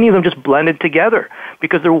many of them just blended together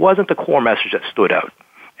because there wasn't the core message that stood out.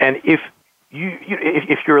 And if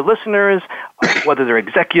your listeners, whether they're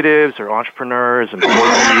executives or entrepreneurs,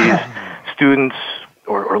 employees, students,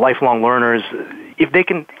 or lifelong learners, if they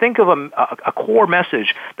can think of a core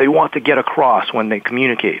message they want to get across when they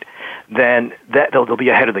communicate, then they'll be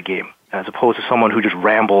ahead of the game, as opposed to someone who just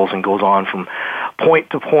rambles and goes on from point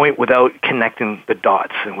to point without connecting the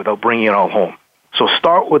dots and without bringing it all home. So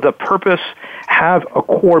start with a purpose, have a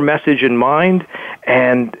core message in mind,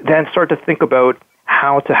 and then start to think about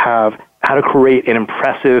how to create an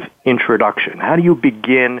impressive introduction. How do you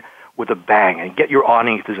begin with a bang and get your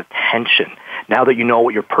audience's attention now that you know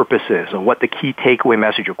what your purpose is and what the key takeaway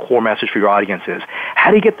message, your core message for your audience is? How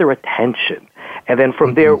do you get their attention? And then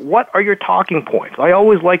from there, what are your talking points? I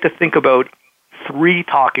always like to think about 3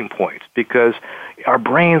 talking points because our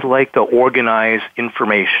brains like to organize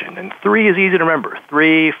information. And 3 is easy to remember.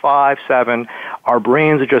 3, 5, 7. Our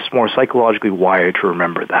brains are just more psychologically wired to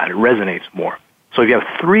remember that. It resonates more. So if you have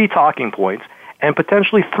 3 talking points, and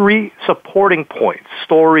potentially 3 supporting points,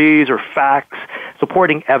 stories or facts,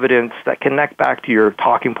 supporting evidence that connect back to your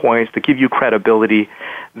talking points to give you credibility,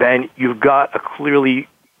 then you've got a clearly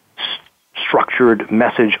structured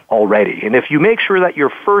message already. And if you make sure that your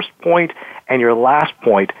first point and your last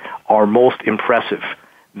point are most impressive,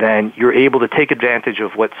 then you're able to take advantage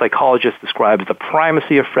of what psychologists describe as the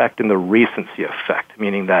primacy effect and the recency effect,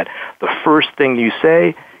 meaning that the first thing you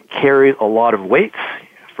say carries a lot of weight,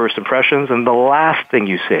 first impressions, and the last thing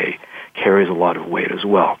you say carries a lot of weight as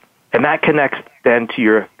well. And that connects then to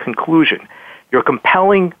your conclusion. Your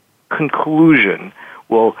compelling conclusion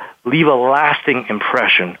will leave a lasting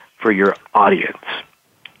impression for your audience.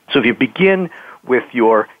 So if you begin with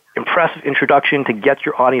your impressive introduction to get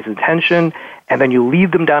your audience's attention, and then you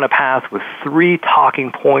lead them down a path with 3 talking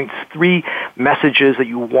points, 3 messages that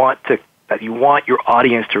you want your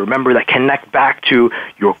audience to remember that connect back to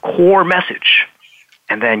your core message,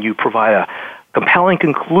 and then you provide a compelling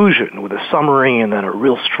conclusion with a summary and then a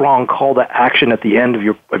real strong call to action at the end of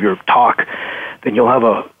your talk, then you'll have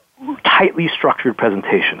a tightly structured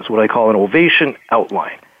presentation. It's what I call an ovation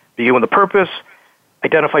outline. Begin with the purpose,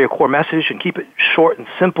 identify your core message, and keep it short and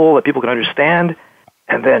simple that people can understand,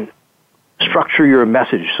 and then structure your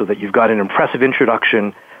message so that you've got an impressive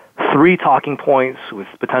introduction, 3 talking points with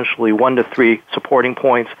potentially 1 to 3 supporting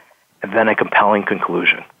points, and then a compelling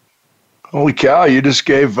conclusion. Holy cow, you just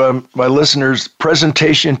gave my listeners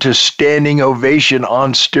presentation to standing ovation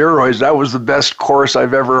on steroids. That was the best course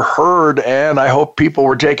I've ever heard, and I hope people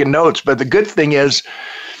were taking notes. But the good thing is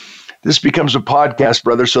this becomes a podcast,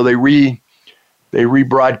 brother, so they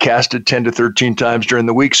rebroadcast it 10 to 13 times during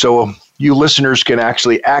the week, so you listeners can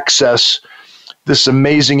actually access this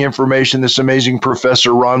amazing information, this amazing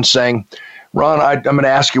Professor Ron Tsang. Ron, I'm going to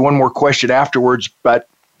ask you one more question afterwards, but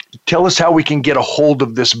tell us how we can get a hold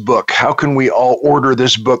of this book. How can we all order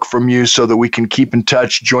this book from you so that we can keep in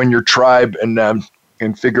touch, join your tribe, and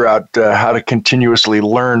figure out how to continuously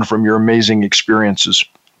learn from your amazing experiences?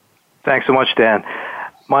 Thanks so much, Dan.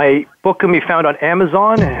 My book can be found on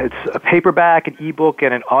Amazon. It's a paperback, an ebook,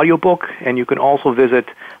 and an audiobook. And you can also visit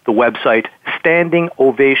the website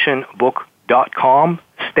standingovationbook.com,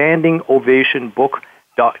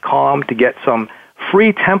 standingovationbook.com, to get some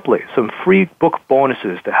free templates, some free book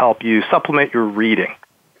bonuses to help you supplement your reading.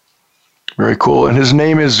 Very cool. And his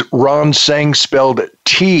name is Ron Tsang, spelled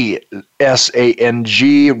T-S-A-N-G.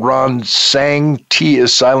 Ron Tsang, T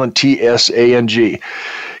is silent, T-S-A-N-G.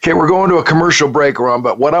 Okay, we're going to a commercial break, Ron,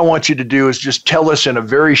 but what I want you to do is just tell us in a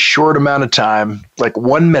very short amount of time, like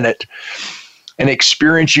 1 minute, an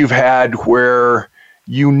experience you've had where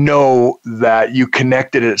you know that you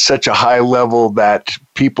connected at such a high level that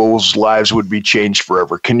people's lives would be changed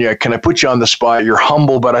forever. Can I put you on the spot? You're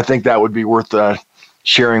humble, but I think that would be worth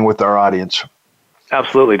sharing with our audience.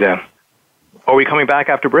 Absolutely, Dan. Are we coming back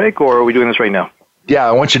after break, or are we doing this right now? Yeah,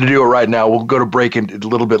 I want you to do it right now. We'll go to break a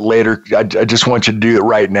little bit later. I just want you to do it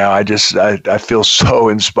right now. I feel so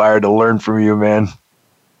inspired to learn from you, man.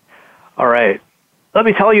 All right. Let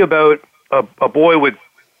me tell you about a boy with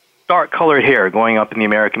dark-colored hair growing up in the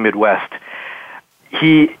American Midwest.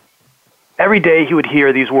 Every day he would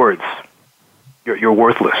hear these words: "You're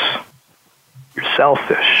worthless. You're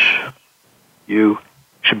selfish. You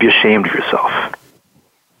should be ashamed of yourself."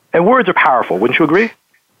 And words are powerful, wouldn't you agree?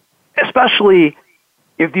 Especially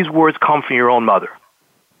if these words come from your own mother.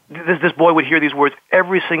 This boy would hear these words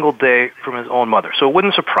every single day from his own mother. So it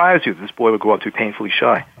wouldn't surprise you that this boy would grow up to be painfully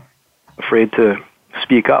shy, afraid to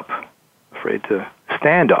speak up, afraid to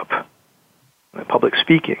stand up. Public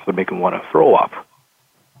speaking would make him want to throw up.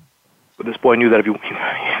 But this boy knew that if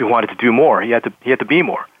he wanted to do more, he had to be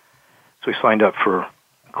more. So he signed up for a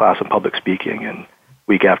class in public speaking, and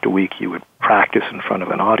week after week he would practice in front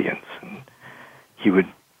of an audience, and he would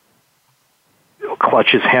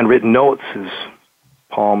clutch his handwritten notes, his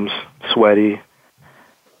palms sweaty,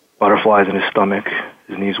 butterflies in his stomach,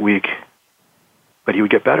 his knees weak, but he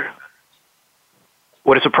would get better.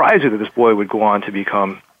 Would it surprise you that this boy would go on to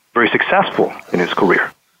become very successful in his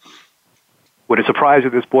career? Would it surprise you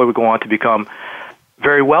that this boy would go on to become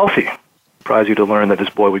very wealthy? Surprise you to learn that this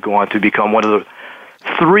boy would go on to become one of the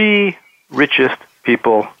 3 richest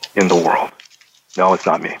people in the world? No, it's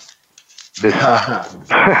not me. This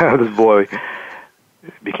boy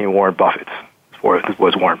became Warren Buffett. This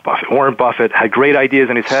boy's Warren Buffett. Warren Buffett had great ideas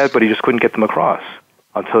in his head, but he just couldn't get them across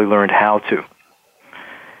until he learned how to.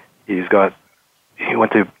 He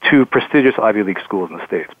went to 2 prestigious Ivy League schools in the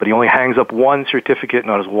States, but he only hangs up 1 certificate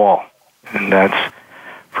on his wall, and that's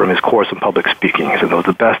from his course in public speaking. He said that was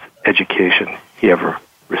the best education he ever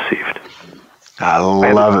received. I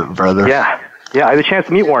love it, brother. Yeah, I had a chance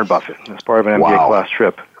to meet Warren Buffett as part of an MBA class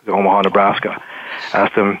trip to Omaha, Nebraska. I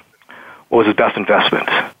asked him, what was his best investment?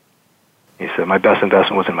 He said, my best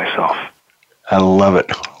investment was in myself. I love it.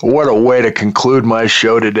 What a way to conclude my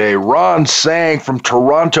show today. Ron Tsang from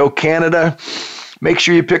Toronto, Canada. Make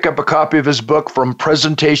sure you pick up a copy of his book, From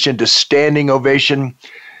Presentation to Standing Ovation.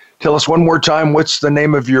 Tell us one more time, what's the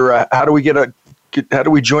name of your, how do we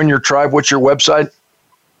join your tribe? What's your website?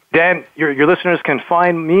 Dan, your listeners can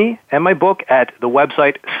find me and my book at the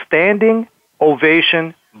website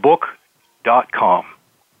standingovationbook.com.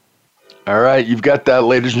 All right, you've got that,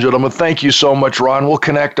 ladies and gentlemen. Thank you so much, Ron. We'll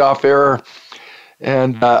connect off air,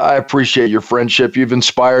 and I appreciate your friendship. You've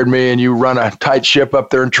inspired me, and you run a tight ship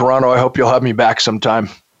up there in Toronto. I hope you'll have me back sometime.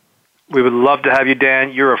 We would love to have you,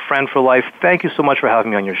 Dan. You're a friend for life. Thank you so much for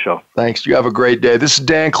having me on your show. Thanks. You have a great day. This is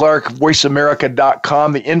Dan Clark,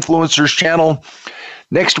 VoiceAmerica.com, the Influencers Channel.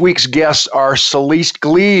 Next week's guests are Celeste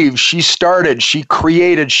Gleave. She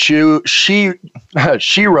created She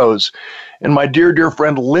Rose. And my dear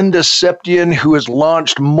friend Linda Septian, who has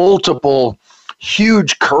launched multiple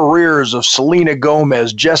huge careers of Selena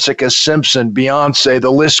Gomez, Jessica Simpson, Beyonce,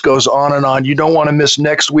 the list goes on and on. You don't want to miss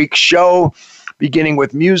next week's show, beginning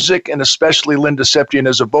with music, and especially Linda Septian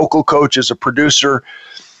as a vocal coach, as a producer.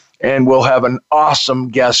 And we'll have an awesome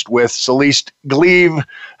guest with Celeste Gleave,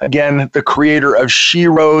 again, the creator of She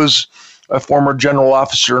Rose, a former general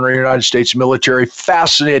officer in the United States military.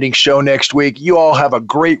 Fascinating show next week. You all have a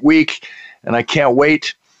great week, and I can't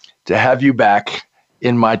wait to have you back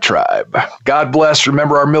in my tribe. God bless.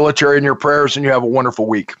 Remember our military in your prayers, and you have a wonderful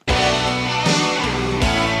week.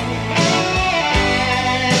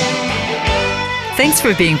 Thanks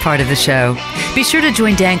for being part of the show. Be sure to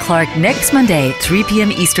join Dan Clark next Monday, 3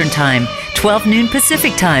 p.m. Eastern Time, 12 noon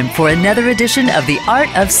Pacific Time for another edition of The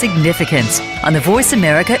Art of Significance on the Voice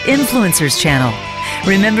America Influencers Channel.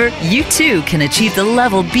 Remember, you too can achieve the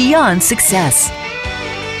level beyond success.